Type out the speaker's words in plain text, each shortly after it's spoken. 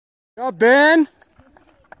job, Ben.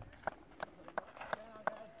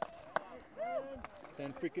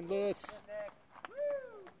 Ben freaking loose.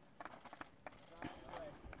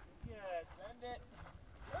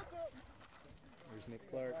 There's Nick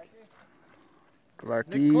Clark.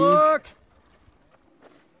 Clarky. Nick Clark!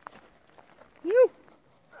 You!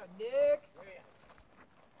 Nick!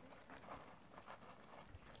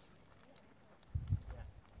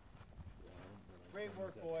 Great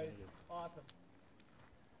work, boys. Awesome.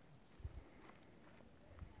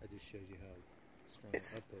 That just shows you how strong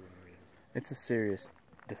It's- the uphill memory is. It's a serious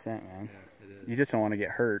descent, man. Yeah, it is. You just don't want to get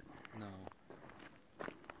hurt. No.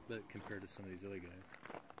 But compared to some of these other guys.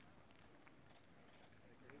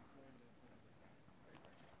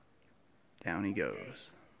 Down he goes.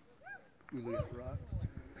 Ooh, look at that rock.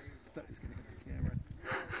 I thought he was going to hit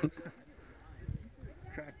the camera.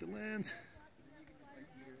 Crack the lens.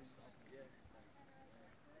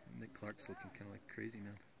 Nick Clark's looking kind of like crazy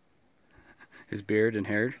now. His beard and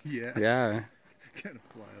hair. Yeah. Yeah. Kind of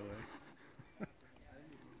fly away.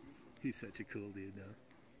 He's such a cool dude, though.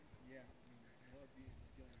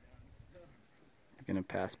 Gonna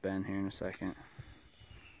pass Ben here in a second.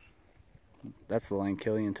 That's the line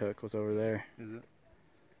Killian took, was over there. Is it?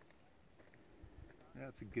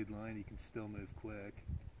 That's a good line. He can still move quick.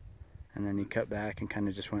 And then he cut back and kind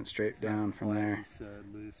of just went straight down from Flat, there. he's,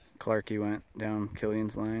 loose. Clarky went down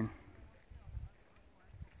Killian's line.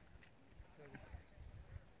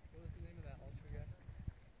 What was the name of that ultra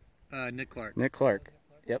guy? Nick Clark. Nick Clark.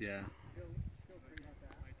 Yep. Yeah.